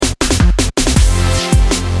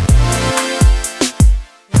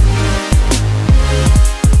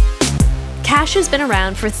Cash has been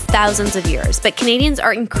around for thousands of years, but Canadians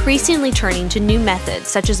are increasingly turning to new methods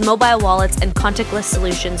such as mobile wallets and contactless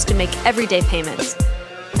solutions to make everyday payments.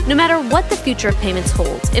 No matter what the future of payments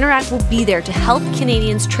holds, Interac will be there to help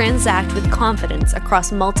Canadians transact with confidence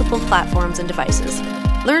across multiple platforms and devices.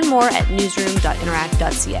 Learn more at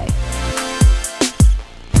newsroom.interac.ca.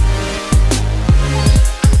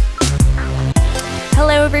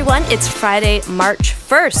 Hello, everyone. It's Friday, March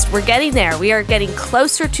 1st. We're getting there. We are getting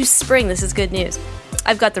closer to spring. This is good news.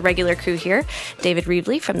 I've got the regular crew here, David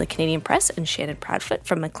Reevely from the Canadian Press and Shannon Proudfoot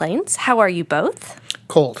from Maclean's. How are you both?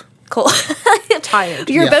 Cold. Tired.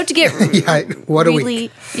 You're about to get what a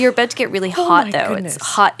week. You're about to get really hot, though. Goodness. It's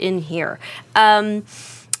hot in here.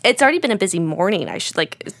 It's already been a busy morning.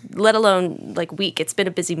 Let alone week. It's been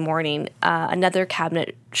a busy morning. Another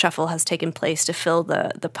cabinet shuffle has taken place to fill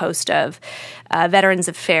the post of Veterans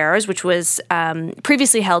Affairs, which was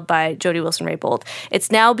previously held by Jody Wilson-Raybould. It's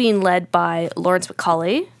now being led by Lawrence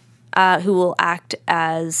MacAulay, who will act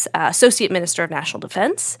as Associate Minister of National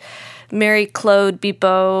Defence. Marie-Claude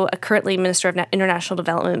Bibeau, currently Minister of International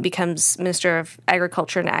Development, becomes Minister of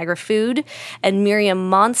Agriculture and Agri-Food, and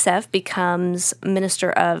Miriam Monsef becomes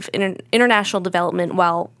Minister of International Development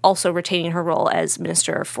while also retaining her role as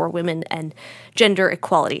Minister for Women and Gender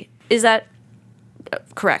Equality. Is that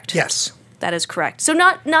correct? Yes. That is correct. So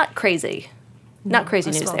not crazy. Not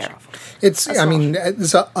crazy news there. It's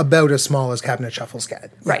about as small as cabinet shuffles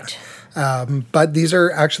get. Right. But these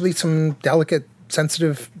are actually some delicate,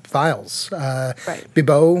 sensitive files. Right.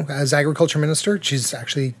 Bibeau, as Agriculture Minister, she's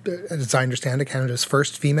actually, as I understand it, Canada's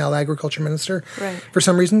first female Agriculture Minister. Right. For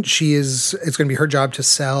some reason, it's going to be her job to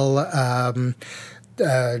sell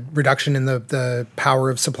reduction in the power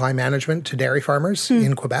of supply management to dairy farmers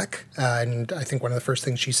in Quebec. And I think one of the first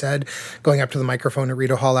things she said, going up to the microphone at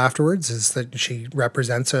Rideau Hall afterwards, is that she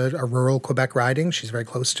represents a rural Quebec riding. She's very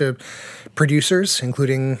close to producers,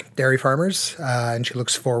 including dairy farmers, and she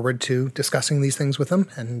looks forward to discussing these things with them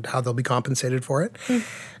and how they'll be compensated for it.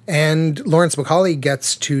 And Lawrence MacAulay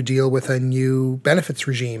gets to deal with a new benefits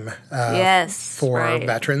regime for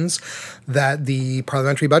veterans that the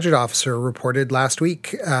Parliamentary Budget Officer reported last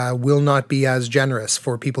week will not be as generous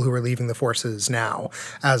for people who are leaving the forces now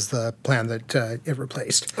as the plan that it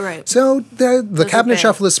replaced. Right. So the cabinet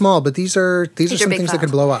shuffle is small, but these are some things that could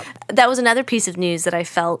blow up. That was another piece of news that I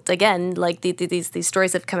felt, again, like these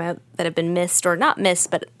stories have come out that have been missed, or not missed,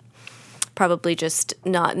 but probably just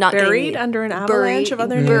not buried under an avalanche of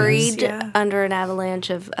other news. Buried under an avalanche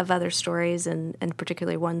of other stories, and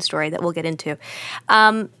particularly one story that we'll get into.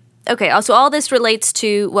 Okay, so all this relates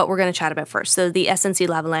to what we're going to chat about first. So the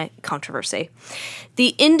SNC-Lavalin controversy.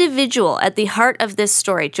 The individual at the heart of this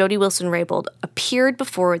story, Jody Wilson-Raybould, appeared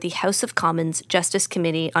before the House of Commons Justice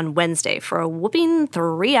Committee on Wednesday for a whooping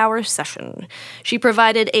 3-hour session. She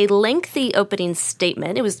provided a lengthy opening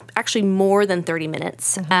statement. It was actually more than 30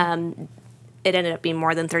 minutes. It ended up being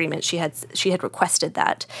more than 30 minutes. She had requested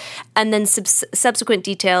that. And then subsequent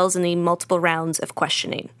details in the multiple rounds of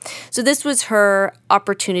questioning. So this was her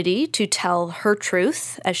opportunity to tell her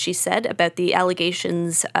truth, as she said, about the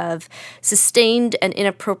allegations of sustained and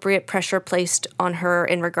inappropriate pressure placed on her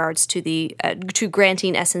in regards to to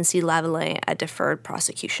granting SNC-Lavalin a deferred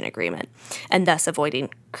prosecution agreement, and thus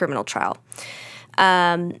avoiding criminal trial.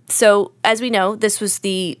 So, as we know, this was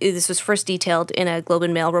first detailed in a Globe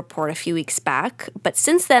and Mail report a few weeks back, but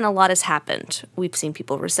since then a lot has happened. We've seen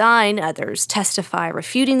people resign, others testify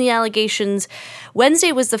refuting the allegations.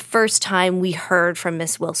 Wednesday was the first time we heard from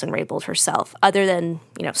Miss Wilson-Raybould herself, other than,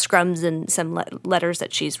 scrums and some letters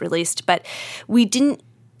that she's released, but we didn't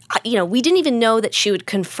even know that she would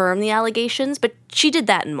confirm the allegations, but she did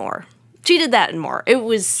that and more. She did that and more.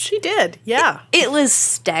 She did, yeah. It was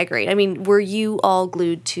staggering. I mean, were you all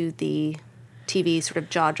glued to the TV sort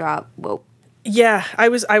of jaw drop? Whoa. Yeah, I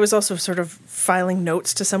was also sort of filing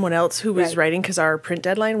notes to someone else who was writing, because our print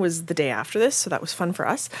deadline was the day after this, so that was fun for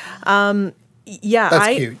us. That's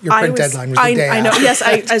cute. Your print deadline was the day after. I know. Yes,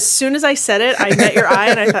 as soon as I said it, I met your eye,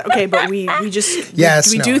 and I thought, okay, but we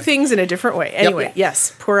do things in a different way. Anyway,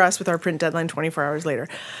 yes, poor us with our print deadline 24 hours later.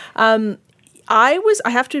 I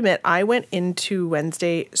have to admit, I went into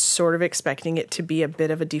Wednesday sort of expecting it to be a bit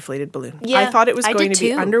of a deflated balloon. Yeah, I thought it was going to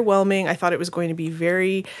be too. underwhelming. I thought it was going to be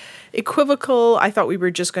very equivocal. I thought we were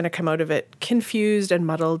just going to come out of it confused and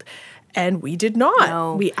muddled. And we did not.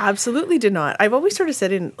 No. We absolutely did not. I've always sort of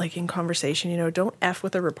said in conversation, don't F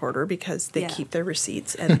with a reporter, because they keep their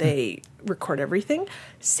receipts and they record everything.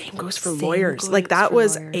 Same goes for lawyers. That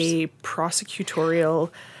was a prosecutorial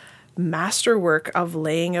masterwork of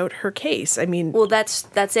laying out her case. I mean, well, that's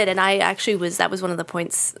it. And I actually that was one of the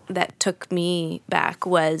points that took me back,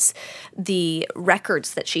 was the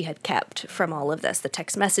records that she had kept from all of this, the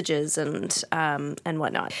text messages and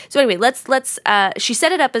whatnot. So anyway, let's she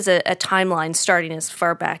set it up as a timeline starting as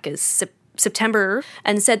far back as September,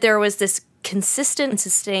 and said there was this consistent and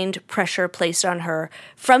sustained pressure placed on her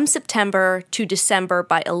from September to December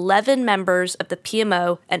by 11 members of the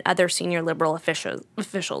PMO and other senior Liberal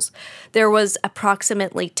officials. There was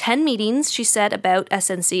approximately 10 meetings, she said, about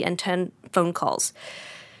SNC and 10 phone calls.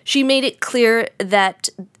 She made it clear that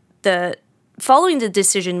following the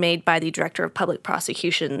decision made by the Director of Public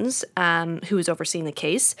Prosecutions, who was overseeing the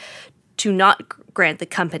case, to not grant the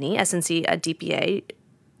company, SNC, a DPA,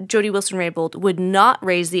 Jody Wilson-Raybould would not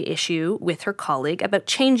raise the issue with her colleague about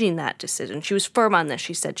changing that decision. She was firm on this.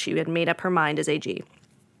 She said she had made up her mind as AG.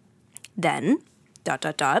 Then, ...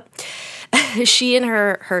 she and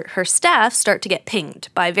her staff start to get pinged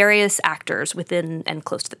by various actors within and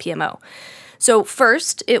close to the PMO. So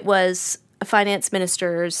first, it was Finance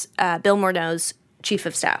Minister's Bill Morneau's chief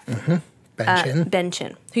of staff. Mm-hmm. Ben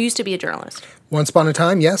Chin, who used to be a journalist. Once upon a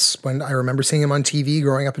time, yes. When I remember seeing him on TV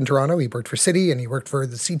growing up in Toronto, he worked for City and he worked for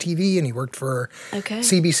the CTV and he worked for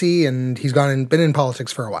CBC, and he's been in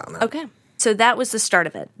politics for a while now. Okay. So that was the start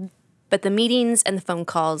of it. But the meetings and the phone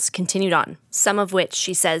calls continued on, some of which,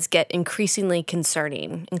 she says, get increasingly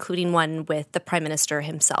concerning, including one with the Prime Minister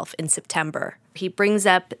himself in September. He brings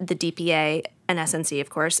up the DPA and SNC, of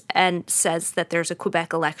course, and says that there's a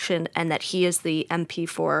Quebec election and that he is the MP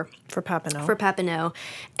for Papineau.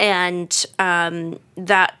 And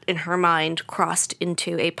that, in her mind, crossed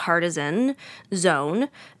into a partisan zone.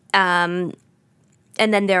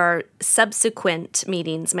 And then there are subsequent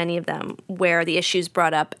meetings, many of them, where the issue's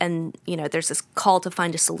brought up and, there's this call to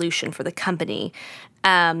find a solution for the company.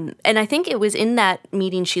 And I think it was in that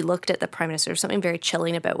meeting she looked at the Prime Minister, something very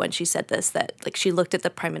chilling about when she said this, that she looked at the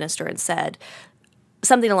Prime Minister and said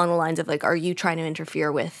something along the lines of are you trying to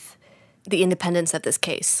interfere with the independence of this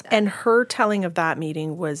case? And her telling of that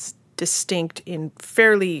meeting was distinct in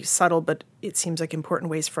fairly subtle, but it seems like important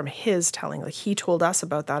ways from his telling. He told us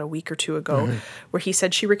about that a week or two ago, where he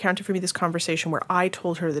said, she recounted for me this conversation where I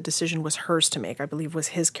told her the decision was hers to make, I believe was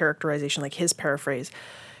his characterization, his paraphrase.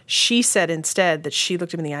 She said instead that she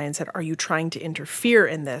looked him in the eye and said, are you trying to interfere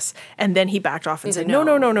in this? And then he backed off and said,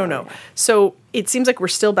 no. So it seems like we're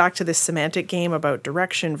still back to this semantic game about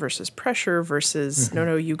direction versus pressure versus,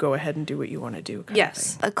 no, you go ahead and do what you want to do.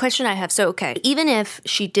 Yes. A question I have. So, okay, even if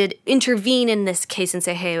she did intervene in this case and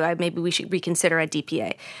say, hey, maybe we should reconsider a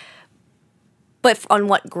DPA, but on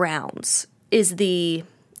what grounds is the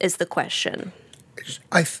question?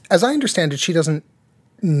 As I understand it, she doesn't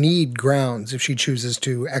need grounds if she chooses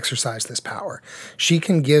to exercise this power. She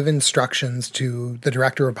can give instructions to the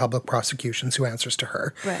Director of Public Prosecutions, who answers to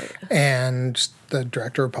her. Right. And the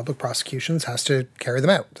Director of Public Prosecutions has to carry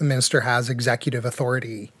them out. The Minister has executive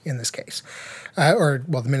authority in this case.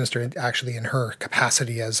 The Minister actually in her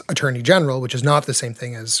capacity as Attorney General, which is not the same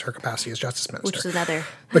thing as her capacity as Justice Minister. Which is another.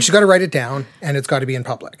 But she's got to write it down, and it's got to be in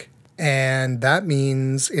public. And that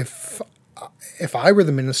means if I were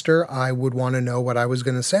the minister, I would want to know what I was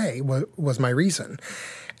going to say, what was my reason.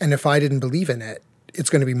 And if I didn't believe in it, it's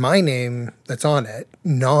going to be my name that's on it,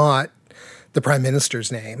 not the Prime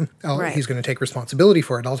Minister's name. Right. He's going to take responsibility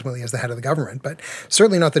for it ultimately as the head of the government, but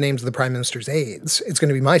certainly not the names of the Prime Minister's aides. It's going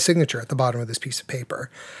to be my signature at the bottom of this piece of paper.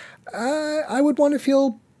 I would want to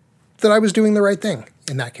feel that I was doing the right thing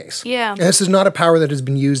in that case. Yeah. And this is not a power that has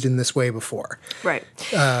been used in this way before. Right.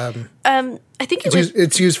 I think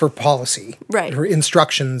it's used for policy. Right. For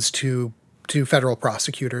instructions to federal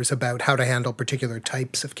prosecutors about how to handle particular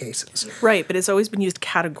types of cases. Right, but it's always been used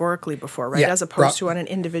categorically before, right? Yeah. As opposed to on an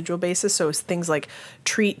individual basis. So it's things like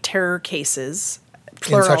treat terror cases,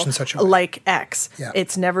 plural, in such and such a way. Like X. Yeah.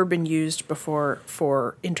 It's never been used before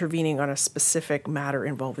for intervening on a specific matter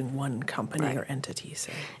involving one company or entity.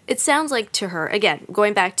 So it sounds like to her, again,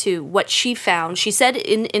 going back to what she found, she said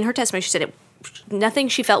in her testimony, she said nothing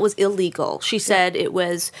she felt was illegal. She said it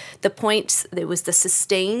was the points, it was the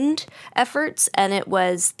sustained efforts, and it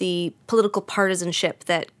was the political partisanship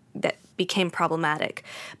that became problematic.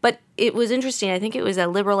 But it was interesting. I think it was a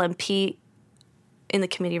Liberal MP in the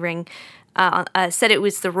committee ring said it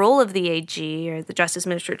was the role of the AG or the Justice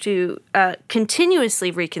Minister to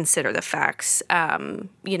continuously reconsider the facts.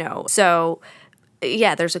 So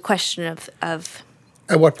yeah, there's a question of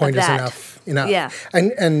at what point is enough? Yeah.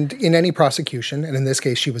 And in any prosecution, and in this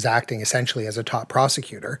case she was acting essentially as a top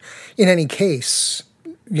prosecutor, in any case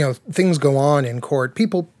things go on in court.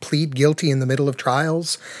 People plead guilty in the middle of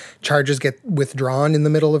trials. Charges get withdrawn in the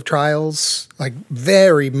middle of trials, like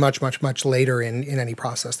very much later in any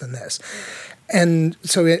process than this. And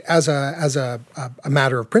so as a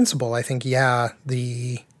matter of principle, I think,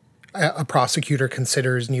 a prosecutor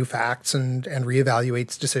considers new facts and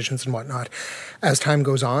reevaluates decisions and whatnot as time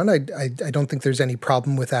goes on. I don't think there's any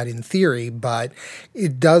problem with that in theory, but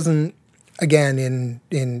it doesn't. Again, in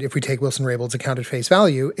if we take Wilson Raybould's account at face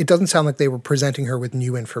value, it doesn't sound like they were presenting her with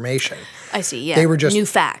new information. I see. Yeah, they were just new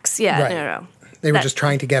facts. Yeah, right. No. They were just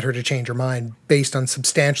trying to get her to change her mind based on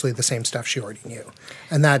substantially the same stuff she already knew,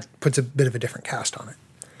 and that puts a bit of a different cast on it.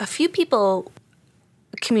 A few people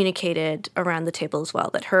communicated around the table as well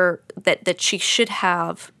that she should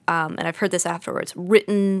have, and I've heard this afterwards,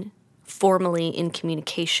 written formally in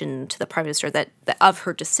communication to the Prime Minister that of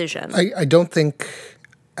her decision. I don't think,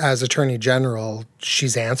 as Attorney General,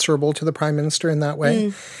 she's answerable to the Prime Minister in that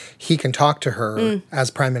way. He can talk to her as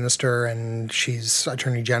Prime Minister, and she's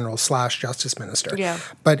Attorney General / Justice Minister. Yeah.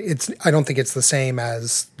 But I don't think it's the same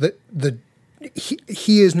as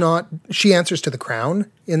he is not. She answers to the Crown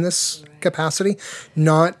in this capacity,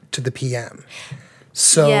 not to the PM.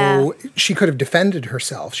 So she could have defended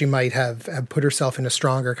herself. She might have put herself in a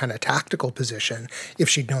stronger kind of tactical position if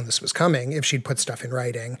she'd known this was coming, if she'd put stuff in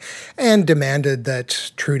writing and demanded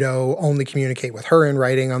that Trudeau only communicate with her in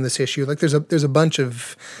writing on this issue. Like there's a bunch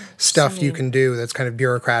of stuff you can do that's kind of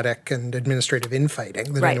bureaucratic and administrative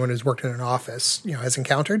infighting that anyone who's worked in an office, has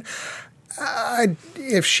encountered.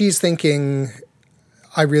 If she's thinking,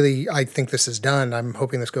 I think this is done, I'm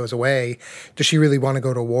hoping this goes away, does she really want to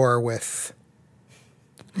go to war with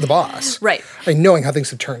the boss? Right. Knowing how things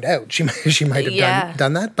have turned out, she might have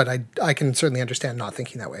done that, but I can certainly understand not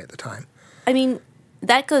thinking that way at the time. I mean,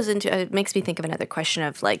 that goes into, it makes me think of another question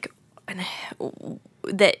of like,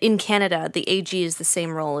 that in Canada, the AG is the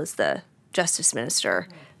same role as the Justice Minister,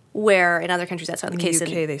 where in other countries that's not the case. In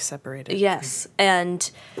the UK, they separated. Yes, and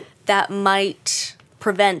that might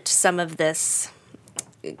prevent some of this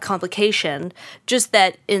complication, just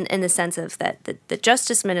that in the sense of that the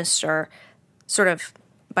Justice Minister sort of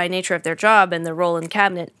by nature of their job and their role in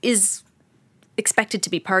cabinet is expected to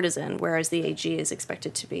be partisan, whereas the AG is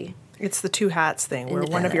expected to be. It's the two hats thing, where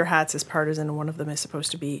one of your hats is partisan and one of them is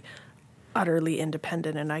supposed to be utterly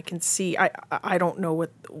independent. And I can see, I don't know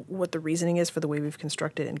what the reasoning is for the way we've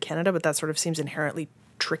constructed in Canada, but that sort of seems inherently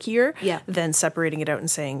trickier than separating it out and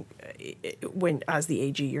saying, when as the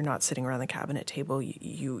AG, you're not sitting around the cabinet table,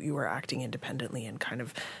 you are acting independently and kind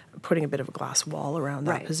of putting a bit of a glass wall around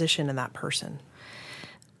that position and that person.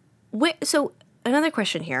 So another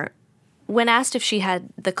question here. When asked if she had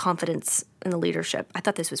the confidence in the leadership, I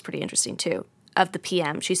thought this was pretty interesting too, of the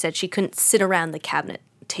PM, she said she couldn't sit around the cabinet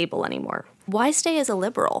table anymore. Why stay as a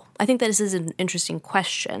Liberal? I think that this is an interesting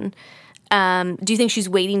question. Do you think she's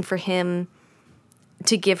waiting for him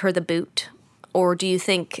to give her the boot? Or do you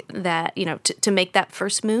think that, to make that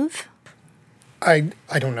first move? I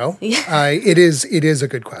don't know. It is a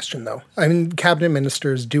good question, though. I mean, cabinet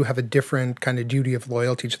ministers do have a different kind of duty of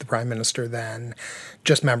loyalty to the Prime Minister than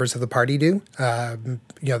just members of the party do.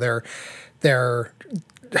 They're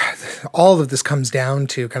all of this comes down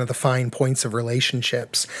to kind of the fine points of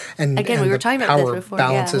relationships and we were talking about power this before,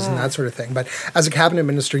 balances and that sort of thing. But as a cabinet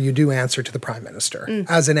minister, you do answer to the Prime Minister.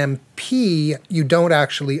 As an MP, you don't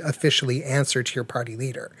actually officially answer to your party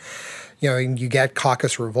leader. You get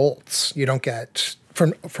caucus revolts. You don't get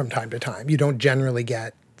from time to time. You don't generally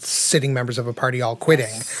get sitting members of a party all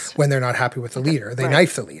quitting when they're not happy with the leader. They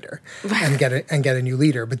knife the leader and get a new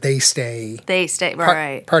leader, but they stay.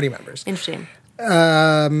 Party members. Interesting.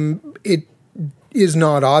 It is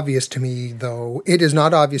not obvious to me, though. It is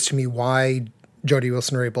not obvious to me why Jody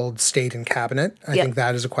Wilson-Raybould stayed in cabinet. I think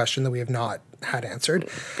that is a question that we have not had answered.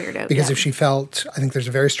 Figured out, because if she felt, I think there's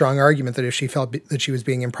a very strong argument that if she felt that she was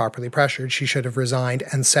being improperly pressured, she should have resigned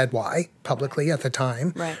and said why publicly at the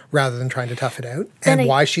time, rather than trying to tough it out. And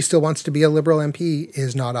why she still wants to be a Liberal MP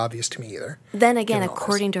is not obvious to me either. Then again,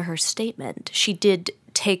 according to her statement, she did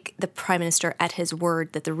take the Prime Minister at his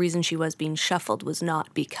word that the reason she was being shuffled was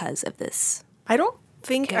not because of this. I don't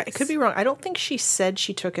think, I could be wrong, I don't think she said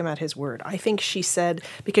she took him at his word. I think she said,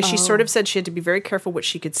 because she sort of said she had to be very careful what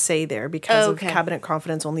she could say there because of cabinet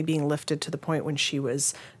confidence only being lifted to the point when she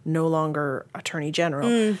was no longer Attorney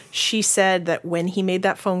General. She said that when he made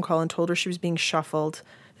that phone call and told her she was being shuffled,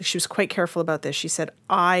 she was quite careful about this. She said,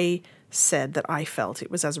 I said that I felt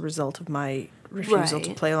it was as a result of my refusal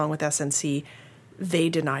to play along with SNC. They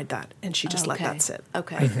denied that, and she just let that sit,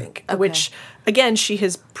 I think. Which, again, she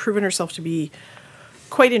has proven herself to be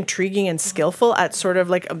quite intriguing and skillful at sort of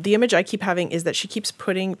like the image I keep having is that she keeps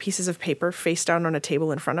putting pieces of paper face down on a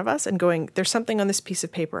table in front of us and going, there's something on this piece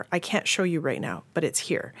of paper. I can't show you right now, but it's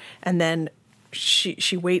here. And then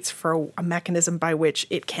she waits for a mechanism by which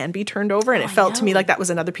it can be turned over. And it felt to me like that was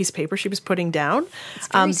another piece of paper she was putting down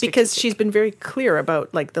because she's been very clear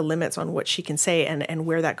about like the limits on what she can say and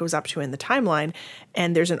where that goes up to in the timeline.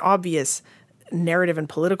 And there's an obvious narrative and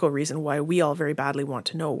political reason why we all very badly want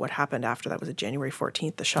to know what happened after that was a January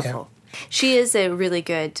 14th, the shuffle. Yeah. She is a really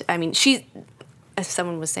good, I mean, as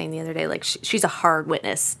someone was saying the other day, like she's a hard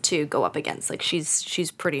witness to go up against. Like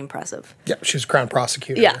she's pretty impressive. Yeah, she's a crown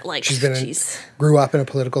prosecutor. Yeah, like grew up in a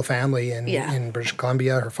political family in British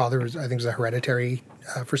Columbia. Her father was, I think, was a hereditary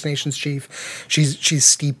First Nations chief. She's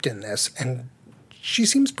steeped in this, and she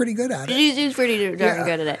seems pretty good at it. She's pretty darn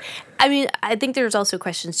good at it. I mean, I think there's also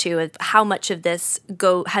questions too of how much of this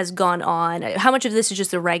has gone on. How much of this is just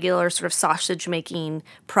the regular sort of sausage making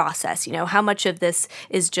process? You know, how much of this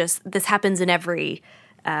is just this happens in every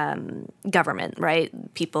government, right?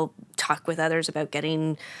 People talk with others about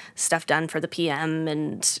getting stuff done for the PM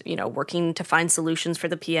and, you know, working to find solutions for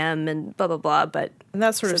the PM and blah, blah, blah. And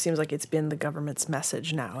that sort of seems like it's been the government's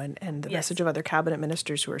message now. And the message of other cabinet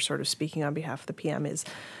ministers who are sort of speaking on behalf of the PM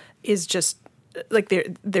is just like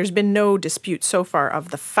there's been no dispute so far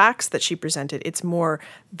of the facts that she presented. It's more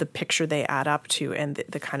the picture they add up to and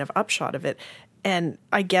the kind of upshot of it. And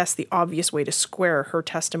I guess the obvious way to square her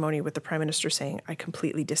testimony with the Prime Minister saying, I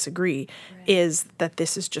completely disagree, is that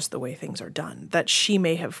this is just the way things are done. That she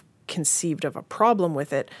may have conceived of a problem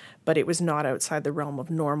with it, but it was not outside the realm of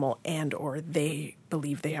normal and or they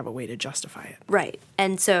believe they have a way to justify it. Right.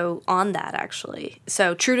 And so on that, actually,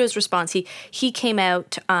 so Trudeau's response, he came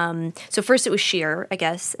out, so first it was Scheer, I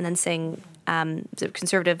guess, and then saying the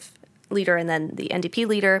Conservative leader and then the NDP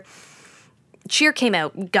leader. Scheer came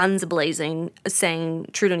out guns blazing, saying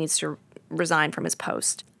Trudeau needs to resign from his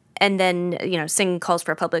post. And then, you know, Singh calls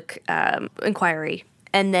for a public inquiry.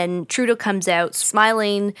 And then Trudeau comes out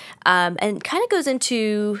smiling and kind of goes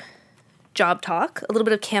into job talk, a little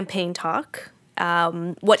bit of campaign talk,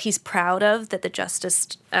 what he's proud of that the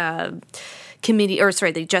Justice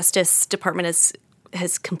the Justice Department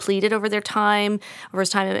has completed over his time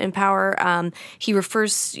in power. He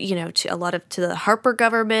refers, you know, to the Harper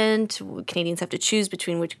government. Canadians have to choose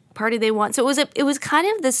between which party they want. So it was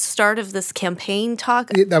kind of the start of this campaign talk.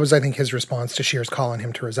 That was, I think, his response to Scheer's call on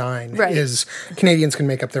him to resign. Right. Is Canadians can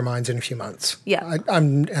make up their minds in a few months. Yeah,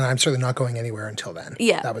 I'm certainly not going anywhere until then.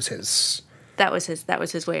 Yeah, that was his. That was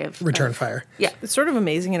his way of return fire. Yeah. It's sort of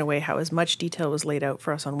amazing in a way how as much detail was laid out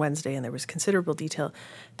for us on Wednesday and there was considerable detail,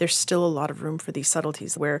 there's still a lot of room for these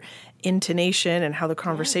subtleties where intonation and how the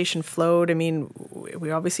conversation flowed. I mean,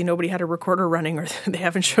 we obviously nobody had a recorder running or they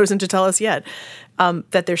haven't chosen to tell us yet,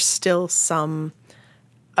 that there's still some,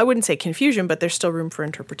 I wouldn't say confusion, but there's still room for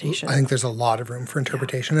interpretation. I think there's a lot of room for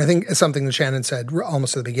interpretation. Yeah. I think something that Shannon said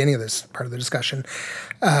almost at the beginning of this part of the discussion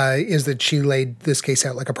is that she laid this case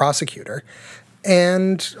out like a prosecutor.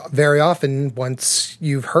 And very often, once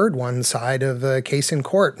you've heard one side of a case in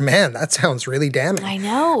court, man, that sounds really damning. I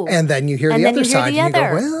know. And then you hear the other side and you go,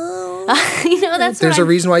 well, you know, there's a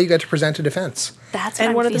reason why you get to present a defense. That's what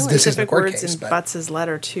and one of the specific words case, in Butts'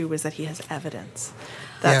 letter, too, was that he has evidence.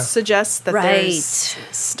 That suggests that there's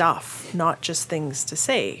stuff, not just things to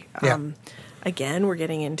say. Again, we're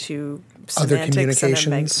getting into other semantics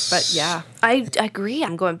communications. But yeah. I agree.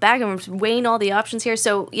 I'm going back and I'm weighing all the options here.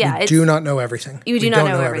 So yeah. We do not know everything. You do not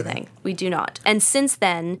know everything. We do not. And since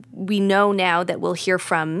then, we know now that we'll hear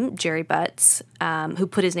from Gerry Butts, who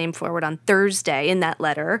put his name forward on Thursday in that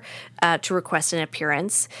letter to request an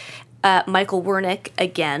appearance. Michael Wernick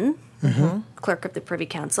again, clerk of the Privy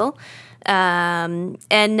Council. And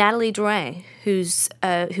Nathalie Drouin,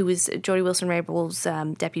 who was Jody Wilson-Raybould's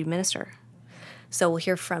deputy minister. So we'll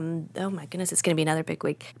hear from, oh my goodness, it's going to be another big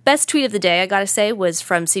week. Best tweet of the day, I got to say, was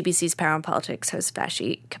from CBC's Power and Politics host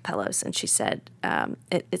Vashi Capellos. And she said,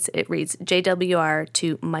 it reads, JWR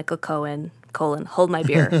to Michael Cohen, hold my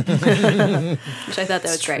beer. Which I thought that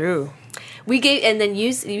was great. True. We gave, and then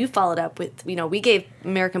you followed up with, we gave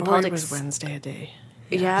American Politics. It was Wednesday a day.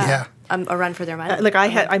 Yeah. A run for their money.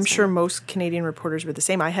 I'm sure most Canadian reporters were the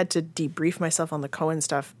same. I had to debrief myself on the Cohen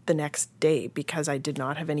stuff the next day because I did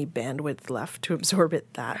not have any bandwidth left to absorb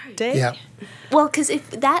it that day. Yeah. Well, because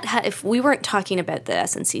if we weren't talking about the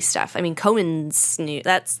SNC stuff, I mean, Cohen's news,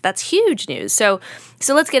 that's huge news. So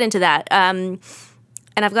let's get into that.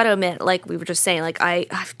 And I've got to admit, like we were just saying, like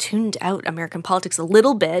I've tuned out American politics a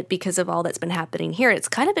little bit because of all that's been happening here. It's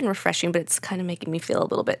kind of been refreshing, but it's kind of making me feel a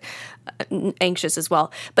little bit anxious as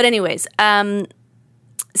well. But anyways,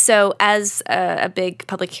 So as a big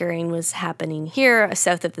public hearing was happening here,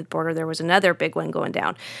 south of the border, there was another big one going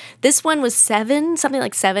down. This one was something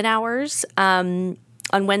like 7 hours. On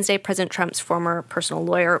Wednesday, President Trump's former personal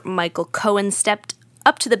lawyer, Michael Cohen, stepped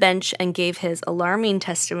up to the bench and gave his alarming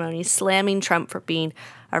testimony, slamming Trump for being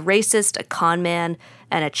a racist, a con man,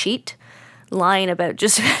 and a cheat, lying about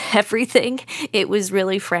just everything. It was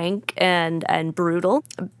really frank and brutal.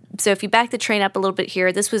 So if you back the train up a little bit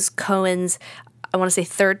here, this was Cohen's, I want to say,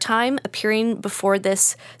 third time appearing before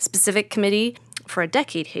this specific committee. For a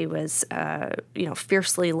decade, he was,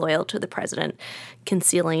 fiercely loyal to the president,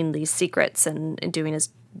 concealing these secrets and doing his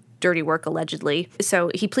dirty work, allegedly.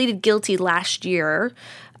 So he pleaded guilty last year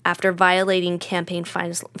after violating campaign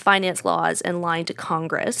finance laws and lying to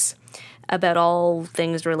Congress about all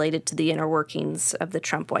things related to the inner workings of the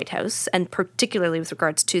Trump White House, and particularly with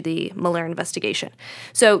regards to the Mueller investigation.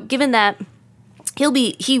 So given that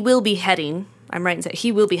he will be heading, I'm right in saying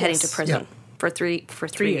he will be heading to prison for three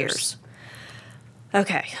years.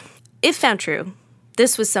 Okay. If found true,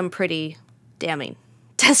 this was some pretty damning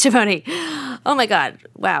testimony. Oh my God.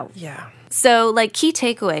 Wow. Yeah. So, key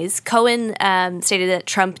takeaways, Cohen stated that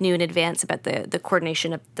Trump knew in advance about the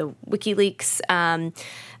coordination of the WikiLeaks,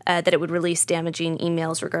 that it would release damaging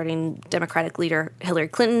emails regarding Democratic leader Hillary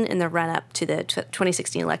Clinton in the run-up to the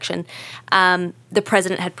 2016 election. The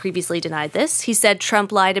president had previously denied this. He said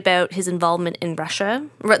Trump lied about his involvement in Russia,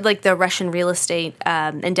 like the Russian real estate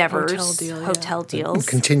endeavors. Hotel deals.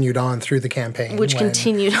 Continued on through the campaign.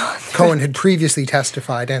 Continued on. Cohen had previously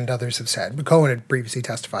testified, and others have said, but Cohen had previously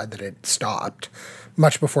testified that it stopped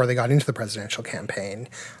much before they got into the presidential campaign.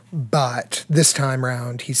 But this time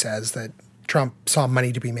around, he says that Trump saw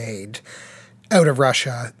money to be made out of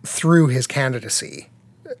Russia through his candidacy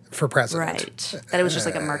for president. Right. That it was just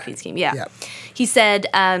like a marketing scheme. Yeah. He said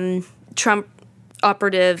Trump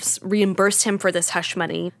operatives reimbursed him for this hush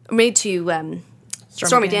money made to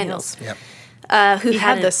Stormy Daniels. Yep. Who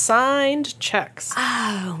had the signed checks.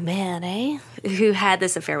 Oh, man, eh? Who had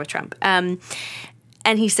this affair with Trump.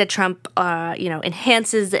 And he said Trump,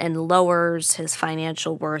 enhances and lowers his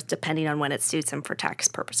financial worth depending on when it suits him for tax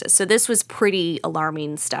purposes. So this was pretty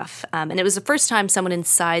alarming stuff. And it was the first time someone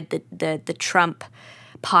inside the Trump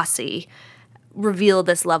posse revealed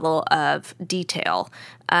this level of detail.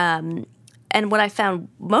 And what I found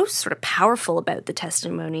most sort of powerful about the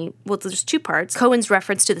testimony, well, there's two parts. Cohen's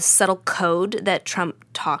reference to the subtle code that Trump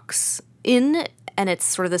talks in, and it's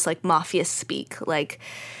sort of this mafia speak,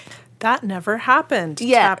 that never happened.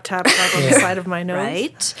 Yeah. Tap, tap, tap on the side of my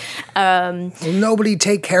nose. Right. Will nobody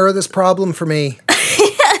take care of this problem for me?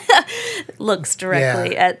 Looks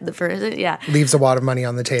directly at the person. Yeah. Leaves a wad of money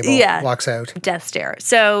on the table. Yeah. Walks out. Death stare.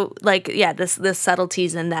 So, the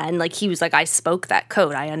subtleties in that. And, he was like, I spoke that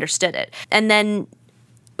code. I understood it. And then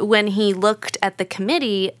when he looked at the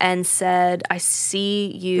committee and said, I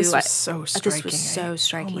see you. This was so striking. This was so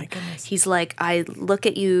striking. Oh, my goodness. He's like, I look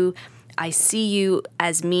at you. I see you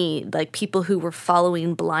as me, people who were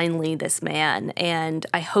following blindly this man, and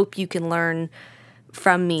I hope you can learn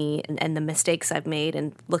from me and the mistakes I've made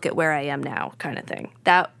and look at where I am now, kind of thing.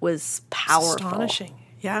 That was powerful. Astonishing.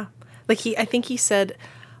 Yeah. I think he said,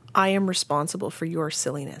 I am responsible for your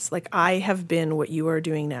silliness. I have been what you are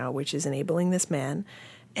doing now, which is enabling this man,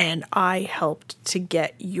 and I helped to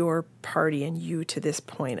get your party and you to this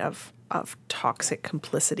point of toxic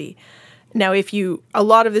complicity. Now, a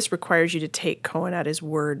lot of this requires you to take Cohen at his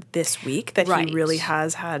word this week that he really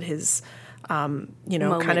has had his, kind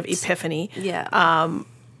of epiphany. Yeah.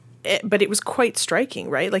 But it was quite striking,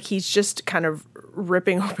 right? He's just kind of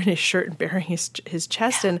ripping open his shirt and baring his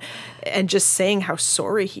chest and just saying how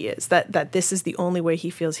sorry he is, that this is the only way he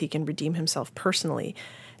feels he can redeem himself personally.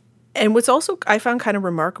 And what's also I found kind of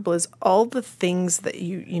remarkable is all the things that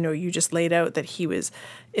you just laid out that he was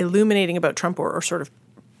illuminating about Trump or sort of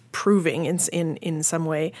proving in some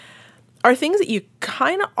way are things that you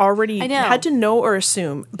kind of already had to know or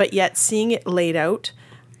assume, but yet seeing it laid out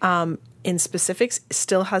in specifics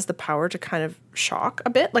still has the power to kind of shock a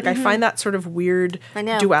bit. I find that sort of weird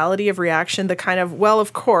duality of reaction, the kind of, well,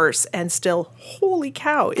 of course, and still, holy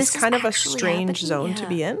cow, is kind of a strange zone to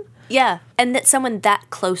be in. Yeah, and that someone that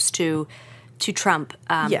close to Trump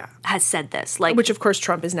has said this, which of course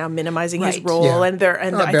Trump is now minimizing his role, and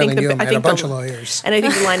I think a bunch of lawyers, and I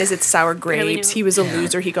think the line is it's sour grapes. He was a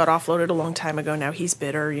loser. He got offloaded a long time ago. Now he's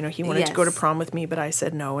bitter. He wanted to go to prom with me, but I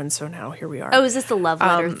said no, and so now here we are. Oh, is this the love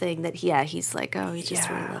letter thing that he's like, oh, he just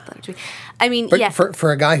really love letter to me. I mean, but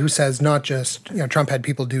for a guy who says not just Trump had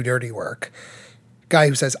people do dirty work. guy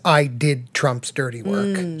who says, I did Trump's dirty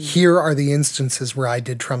work. Here are the instances where I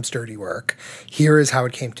did Trump's dirty work. Here is how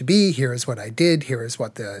it came to be. Here is what I did. Here is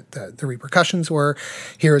what the repercussions were.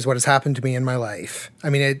 Here is what has happened to me in my life. I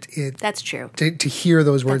mean, that's true. To hear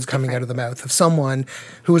those words coming out of the mouth of someone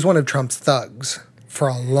who was one of Trump's thugs for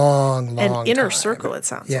a long time. An inner circle, it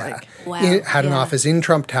sounds like. Wow. Had an office in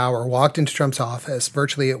Trump Tower, walked into Trump's office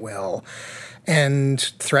virtually at will, and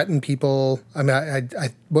threatened people. I mean,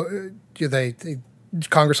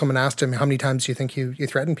 Congresswoman asked him, how many times do you think you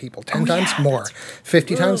threaten people? 10 times? More.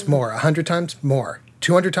 50 times? More. 100 times? More.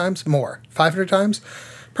 200 times? More. 500 times?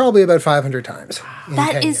 Probably about 500 times.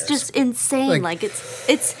 That is just insane. Like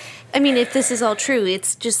it's I mean, if this is all true,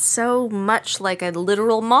 it's just so much like a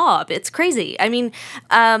literal mob. It's crazy. I mean,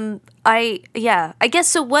 I guess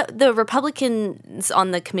so. What the Republicans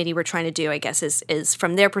on the committee were trying to do, I guess, is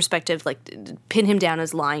from their perspective, like pin him down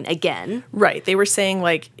as lying again. Right. They were saying,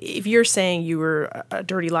 like, if you're saying you were a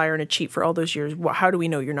dirty liar and a cheat for all those years, how do we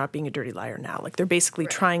know you're not being a dirty liar now? Like, they're basically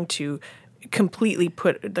trying to completely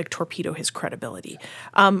torpedo his credibility.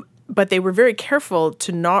 But they were very careful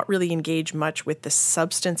to not really engage much with the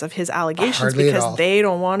substance of his allegations because they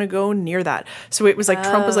don't want to go near that. So it was like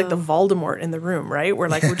Trump was like the Voldemort in the room, right? We're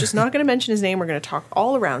like, we're just not going to mention his name. We're going to talk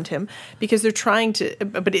all around him because they're trying to,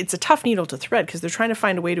 but it's a tough needle to thread because they're trying to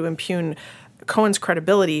find a way to impugn Cohen's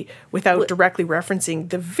credibility without directly referencing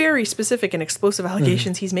the very specific and explosive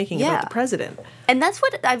allegations he's making about the president. And that's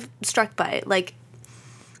what I've struck by. Like,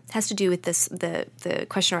 has to do with this, the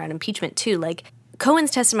question around impeachment too. Like,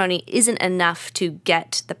 Cohen's testimony isn't enough to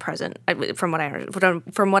get the president, from what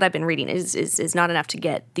I've been reading, is not enough to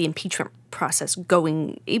get the impeachment process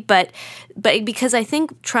going. But because I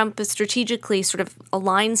think Trump strategically sort of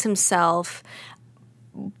aligns himself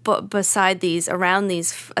around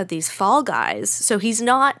these fall guys, so he's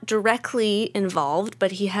not directly involved,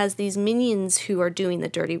 but he has these minions who are doing the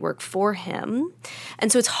dirty work for him,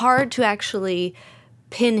 and so it's hard to actually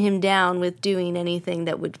pin him down with doing anything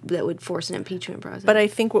that would force an impeachment process. But I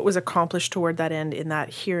think what was accomplished toward that end in that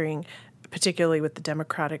hearing, particularly with the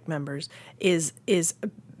Democratic members, is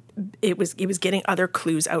it was getting other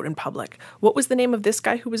clues out in public. What was the name of this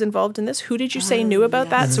guy who was involved in this? Who did you say knew about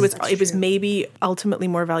that? So it was maybe ultimately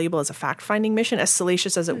more valuable as a fact-finding mission, as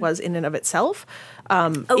salacious as it was in and of itself.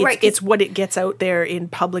 It's what it gets out there in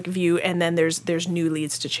public view, and then there's new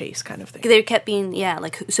leads to chase, kind of thing. They kept being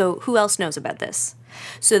so who else knows about this?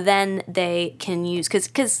 So then they can use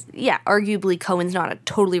because arguably Cohen's not a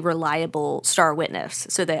totally reliable star witness,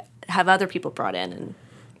 so they have other people brought in and.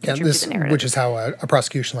 Which is how a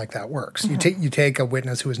prosecution like that works. Mm-hmm. You take a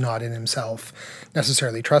witness who is not in himself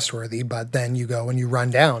necessarily trustworthy, but then you go and you run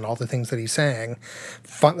down all the things that he's saying.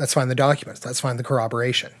 Let's find the documents. Let's find the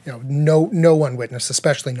corroboration. No one witness,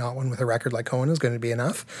 especially not one with a record like Cohen, is going to be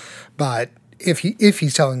enough. But if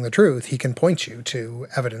he's telling the truth, he can point you to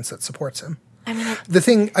evidence that supports him.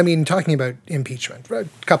 Talking about impeachment, a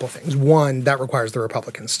couple of things. One, that requires the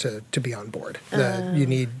Republicans to be on board. You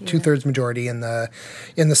need 2/3 majority in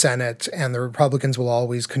the Senate, and the Republicans will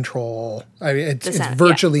always control. I mean, it's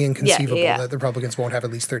virtually inconceivable that the Republicans won't have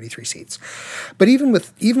at least 33 seats. But even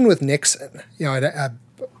with Nixon, an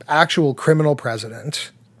actual criminal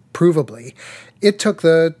president, provably, it took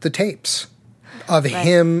the tapes of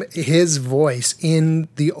his voice in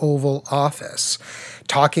the Oval Office,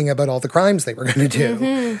 talking about all the crimes they were going to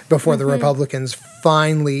do before the Republicans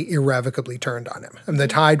finally irrevocably turned on him. And the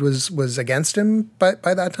tide was against him by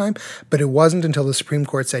that time, but it wasn't until the Supreme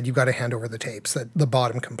Court said, you've got to hand over the tapes, that the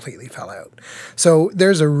bottom completely fell out. So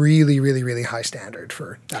there's a really, really, really high standard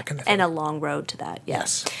for that kind of thing. And a long road to that,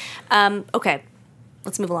 yes. Okay.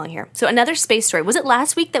 Let's move along here. So another space story. Was it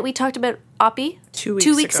last week that we talked about Oppie? 2 weeks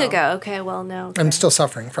 2 weeks ago. Okay, well, no. Okay. I'm still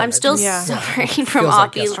suffering from it. I'm still suffering from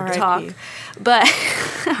Oppie talk. But,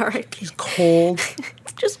 all right. He's cold.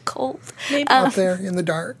 Just cold. Maybe up there in the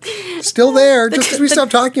dark. Still there. Just because we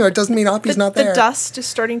stopped talking about it doesn't mean Oppie's not there. The dust is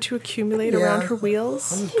starting to accumulate around her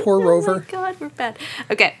wheels. Poor rover. Oh my God, we're bad.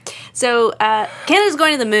 Okay, so Canada's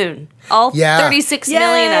going to the moon. All 36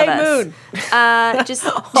 million of us. Moon.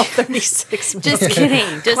 All 36 million. Just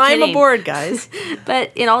kidding. Climb aboard, guys.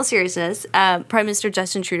 But in all seriousness, Prime Minister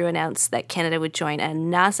Justin Trudeau announced that Canada would join a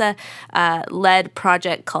NASA-led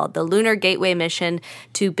project called the Lunar Gateway Mission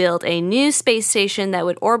to build a new space station that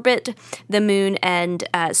would orbit the moon and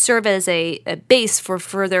serve as a base for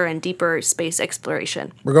further and deeper space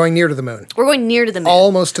exploration. We're going near to the moon. We're going near to the moon.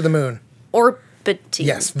 Almost to the moon.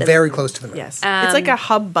 Yes, very close to the moon. Yes, it's like a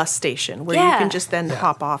hub bus station where you can just then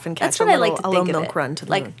hop off and catch a little milk run to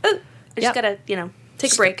the moon. I just gotta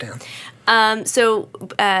take a break. So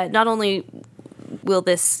not only will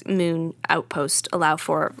this moon outpost allow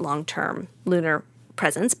for long-term lunar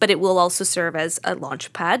presence, but it will also serve as a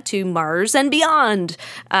launch pad to Mars and beyond,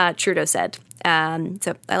 Trudeau said.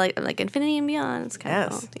 So I like infinity and beyond. It's kind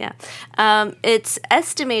of cool. Yeah. It's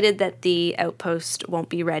estimated that the outpost won't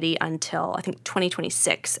be ready until, I think,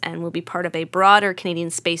 2026 and will be part of a broader Canadian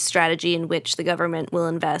space strategy in which the government will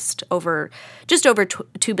invest just over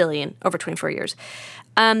 $2 billion over 24 years.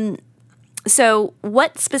 So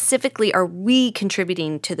what specifically are we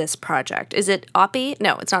contributing to this project? Is it OPI?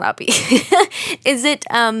 No, it's not OPI. Is it...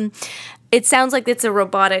 It sounds like it's a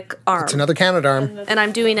robotic arm. It's another Canadarm. And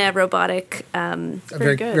I'm doing a robotic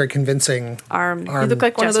very convincing arm. You look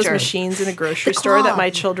like one of those machines in a grocery store that my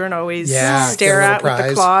children always stare at with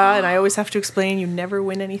the claw, and I always have to explain you never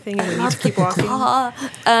win anything and we need to keep walking.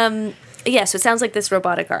 Yeah, so it sounds like this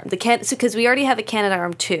robotic arm. Because we already have a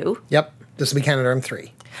Canadarm 2. Yep, this will be Canadarm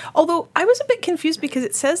 3. Although I was a bit confused because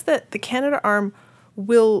it says that the Canadarm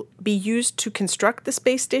will be used to construct the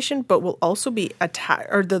space station, but will also be attached,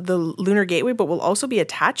 or the Lunar Gateway, but will also be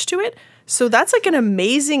attached to it. So that's like an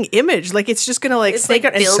amazing image. Like it's just going to snake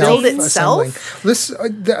out and build itself. This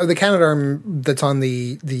the Canadarm that's on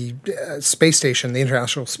the space station, the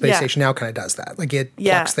International Space Station, now kind of does that. Like it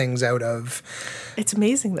plucks things out of. It's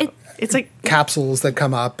amazing though. It's like capsules that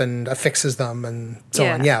come up and affixes them and so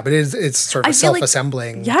on. Yeah, but it's sort of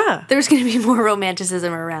self-assembling. There's going to be more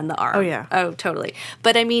romanticism around the arm. Oh yeah. Oh totally.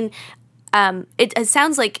 But I mean, it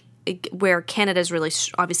sounds like where Canada's really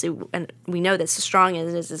obviously, and we know this, strong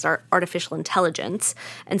is our artificial intelligence,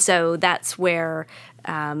 and so that's where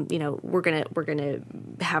we're gonna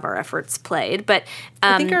have our efforts played. But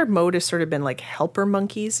I think our mode has sort of been like helper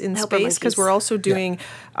monkeys in space, because we're also doing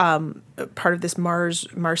part of this Mars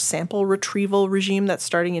sample retrieval regime that's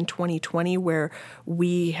starting in 2020, where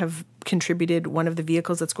we have contributed one of the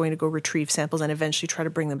vehicles that's going to go retrieve samples and eventually try to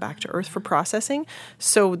bring them back to Earth for processing.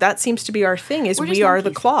 So that seems to be our thing, is we are the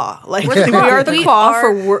claw. Like we are the claw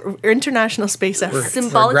for international space efforts.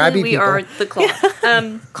 Symbolically, we are the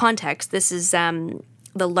claw. Context, this is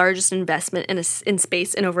the largest investment in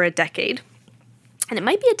space in over a decade. And it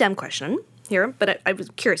might be a dumb question here, but I was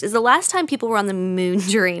curious. Is the last time people were on the moon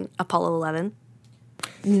during Apollo 11?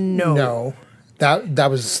 No. That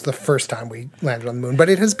was the first time we landed on the moon, but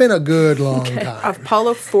it has been a good long time.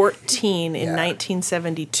 Apollo 14 in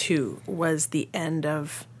 1972 was the end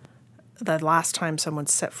of the last time someone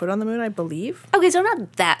set foot on the moon, I believe. Okay, so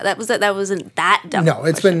not that. That wasn't that dumb. No,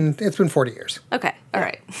 it's been 40 years. Okay, all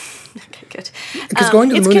right. Okay, good. Because going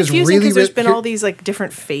to the moon is really because there's been all these like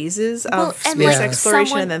different phases of space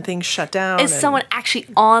exploration, and then things shut down. Is someone actually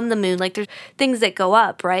on the moon? Like there's things that go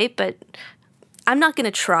up, right? But I'm not going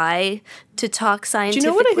to try to talk scientifically. Do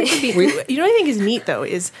you know what I think would be? You know what I think is neat though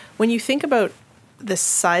is when you think about the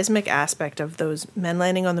seismic aspect of those men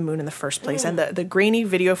landing on the moon in the first place, and the grainy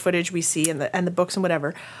video footage we see, and the books and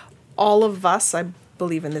whatever. All of us, I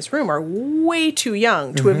believe, in this room are way too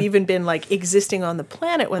young to have even been like existing on the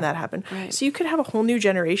planet when that happened. Right. So you could have a whole new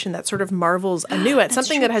generation that sort of marvels anew at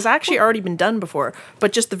something that has actually already been done before,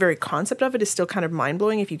 but just the very concept of it is still kind of mind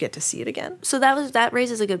blowing if you get to see it again. So that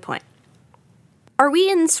raises a good point. Are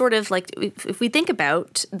we in sort of like, if we think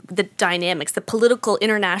about the dynamics, the political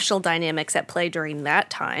international dynamics at play during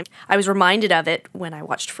that time, I was reminded of it when I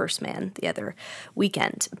watched First Man the other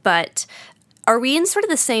weekend, but are we in sort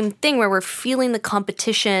of the same thing where we're feeling the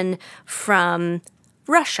competition from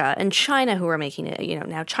Russia and China, who are making it,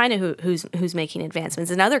 now China who's making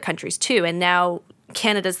advancements, and other countries too, and now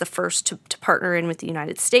Canada's the first to partner in with the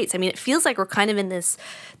United States? I mean, it feels like we're kind of in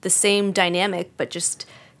the same dynamic, but just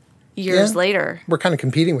years later. We're kind of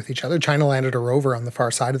competing with each other. China landed a rover on the far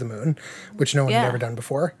side of the moon, which no one had ever done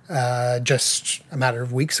before, just a matter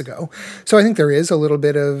of weeks ago. So I think there is a little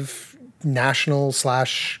bit of national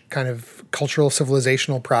 / kind of cultural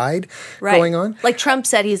civilizational pride going on. Like Trump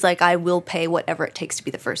said, he's like, I will pay whatever it takes to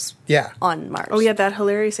be the first on Mars. Oh yeah, that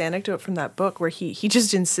hilarious anecdote from that book where he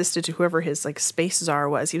just insisted to whoever his like space czar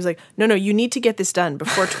was. He was like, no, you need to get this done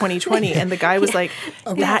before 2020. And the guy was like,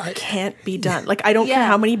 that can't be done. Like, I don't care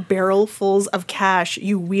how many barrelfuls of cash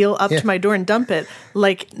you wheel up to my door and dump it.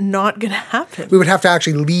 Like, not gonna happen. We would have to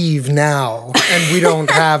actually leave now, and we don't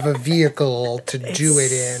have a vehicle to do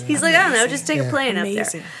it in. He's like, I don't know, just take a plane up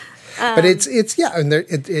there. But it's and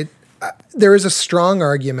there is a strong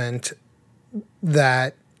argument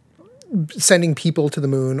that sending people to the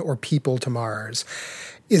moon or people to Mars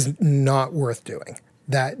is not worth doing.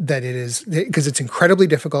 That it is, because it's incredibly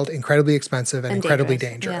difficult, incredibly expensive, and incredibly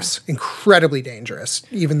dangerous. Yeah. Incredibly dangerous,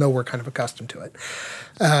 even though we're kind of accustomed to it.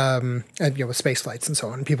 And with space flights and so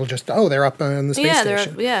on, people just they're up on the space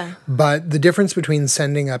station. But the difference between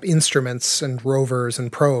sending up instruments and rovers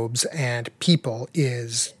and probes and people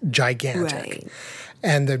is gigantic. Right.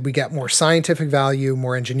 and that we get more scientific value,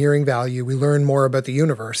 more engineering value. We learn more about the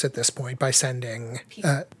universe at this point by sending,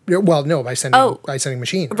 by sending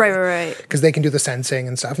machines. Right. Because they can do the sensing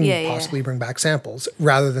and stuff and possibly bring back samples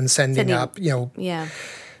rather than sending up,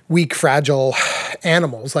 weak, fragile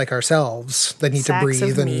animals like ourselves that need Sacks to breathe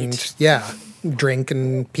of and meat. Drink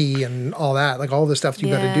and pee and all that, like all the stuff you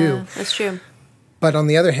got to do. That's true. But on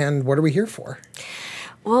the other hand, what are we here for?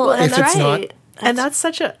 Well, if that's it's right.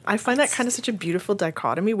 not, I find that kind of such a beautiful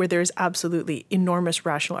dichotomy where there's absolutely enormous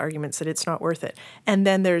rational arguments that it's not worth it. And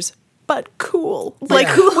then there's, but cool.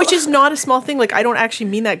 Which is not a small thing. Like, I don't actually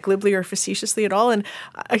mean that glibly or facetiously at all. And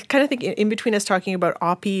I kind of think in between us talking about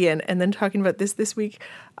OPI and then talking about this week,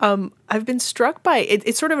 I've been struck by,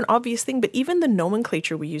 it's sort of an obvious thing, but even the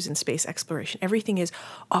nomenclature we use in space exploration, everything is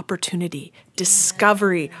opportunity,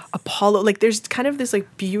 discovery, Apollo. Like, there's kind of this,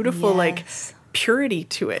 like, beautiful, like, purity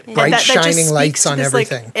to it. Bright, shining lights on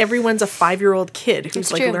everything. Like, everyone's a 5-year-old kid who's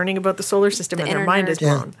like learning about the solar system and their mind is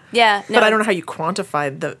blown. Yeah. But I don't know how you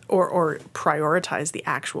quantify or prioritize the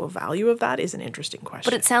actual value of that is an interesting question.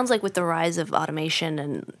 But it sounds like with the rise of automation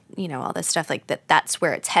and, all this stuff like that's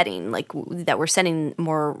where it's heading, like that we're sending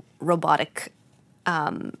more robotic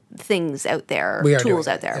things out there, tools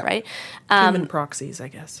out there, right? Human proxies, I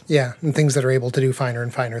guess. Yeah, and things that are able to do finer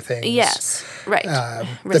and finer things. Yes, right.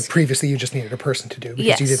 That previously you just needed a person to do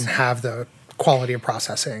because you didn't have the quality of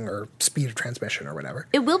processing or speed of transmission or whatever.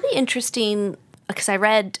 It will be interesting because I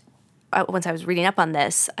read, once I was reading up on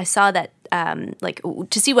this, I saw that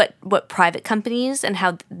to see what private companies and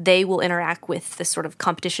how they will interact with this sort of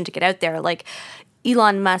competition to get out there, like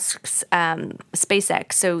Elon Musk's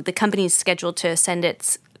SpaceX. So the company is scheduled to send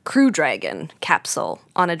its Crew Dragon capsule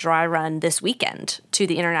on a dry run this weekend to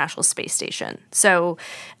the International Space Station. So,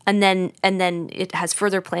 and then it has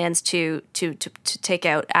further plans to take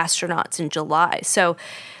out astronauts in July. So,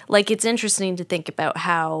 like, it's interesting to think about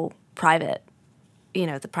how private,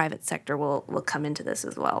 the private sector will come into this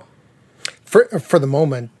as well. For the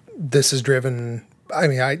moment, this is driven. I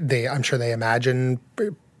mean, I'm sure they imagine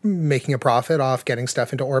making a profit off getting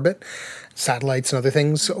stuff into orbit, satellites and other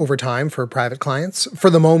things over time for private clients. For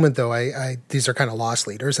the moment, though, these are kind of loss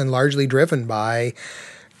leaders and largely driven by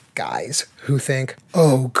guys who think,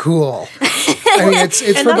 "Oh, cool." I mean, it's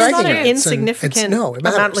and for that's bragging not an rights. insignificant it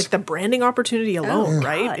matters. amount. Like the branding opportunity alone,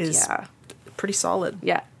 right, God, is pretty solid.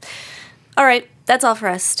 Yeah. All right. That's all for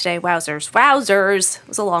us today. Wowzers. It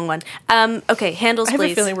was a long one. Okay, handles, please. I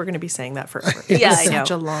have a feeling we're going to be saying that forever. Yeah, I know.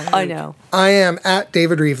 Such a long week. I know. I am at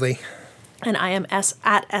David Reevely. And I am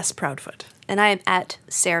at S Proudfoot. And I am at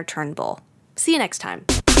Sarah Turnbull. See you next time.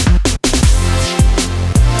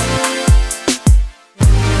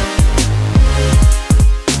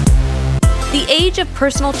 The age of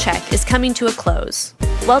personal check is coming to a close.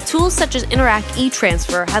 While tools such as Interac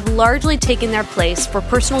eTransfer have largely taken their place for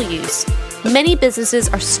personal use, many businesses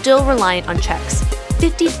are still reliant on checks.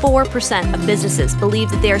 54% of businesses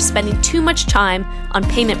believe that they are spending too much time on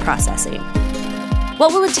payment processing.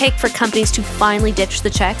 What will it take for companies to finally ditch the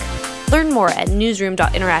check? Learn more at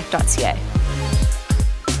newsroom.interac.ca.